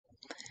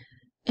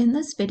In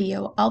this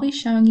video, I'll be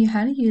showing you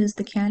how to use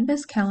the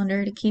Canvas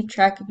calendar to keep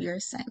track of your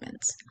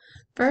assignments.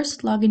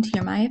 First, log into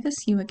your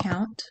MyFSU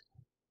account.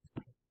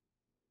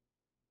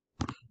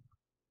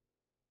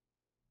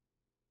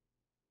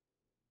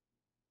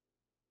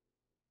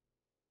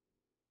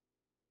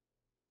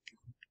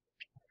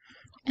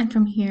 And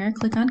from here,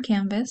 click on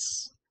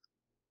Canvas.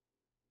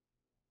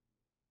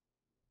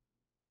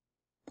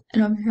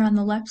 And over here on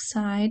the left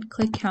side,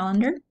 click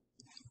Calendar.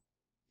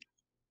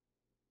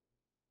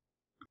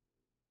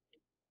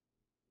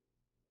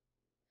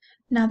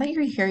 Now that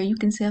you're here, you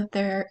can see that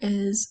there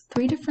is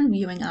 3 different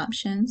viewing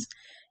options.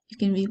 You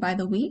can view by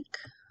the week,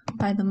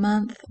 by the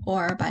month,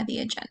 or by the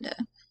agenda.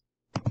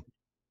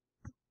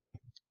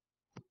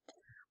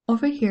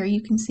 Over here,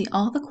 you can see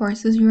all the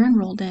courses you're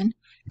enrolled in.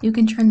 You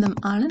can turn them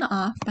on and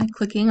off by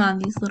clicking on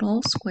these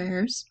little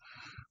squares.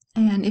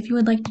 And if you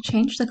would like to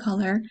change the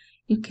color,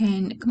 you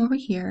can come over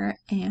here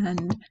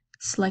and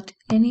select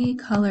any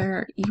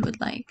color you would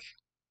like.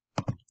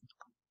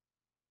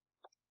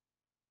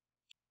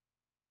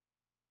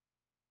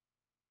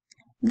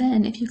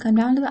 Then, if you come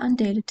down to the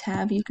Undated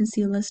tab, you can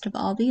see a list of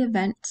all the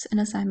events and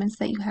assignments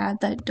that you had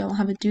that don't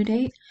have a due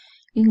date.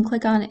 You can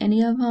click on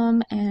any of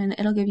them and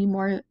it'll give you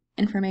more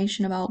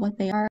information about what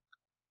they are.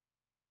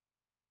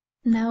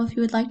 Now, if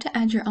you would like to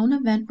add your own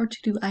event or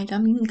to-do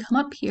item, you can come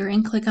up here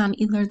and click on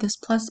either this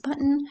plus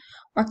button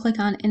or click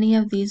on any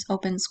of these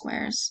open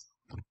squares.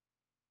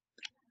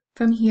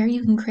 From here,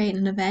 you can create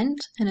an event,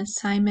 an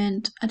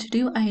assignment, a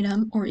to-do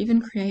item, or even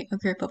create a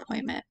group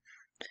appointment.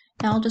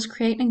 Now I'll just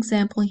create an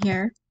example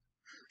here.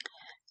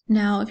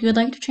 Now, if you would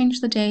like to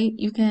change the date,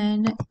 you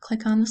can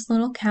click on this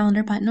little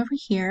calendar button over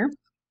here.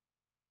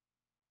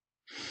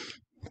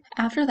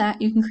 After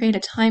that, you can create a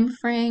time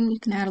frame, you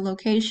can add a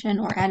location,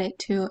 or add it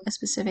to a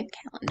specific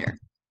calendar.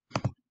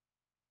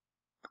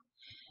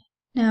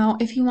 Now,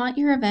 if you want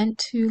your event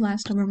to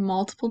last over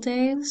multiple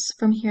days,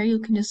 from here you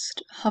can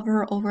just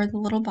hover over the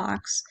little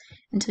box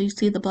until you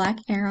see the black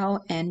arrow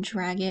and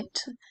drag it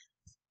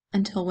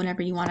until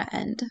whenever you want to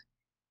end.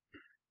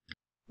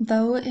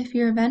 Though, if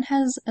your event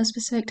has a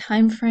specific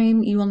time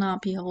frame, you will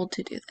not be able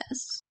to do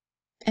this,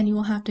 and you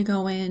will have to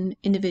go in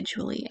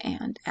individually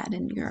and add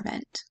in your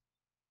event.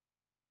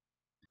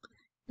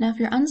 Now, if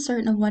you're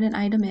uncertain of what an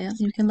item is,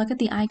 you can look at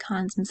the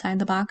icons inside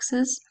the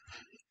boxes.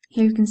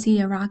 Here you can see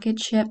a rocket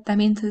ship, that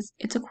means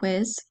it's a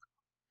quiz.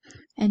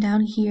 And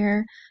down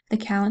here, the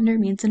calendar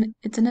means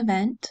it's an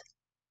event.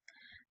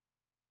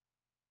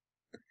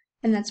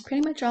 And that's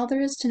pretty much all there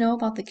is to know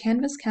about the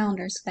Canvas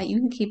calendar so that you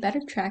can keep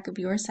better track of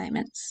your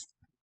assignments.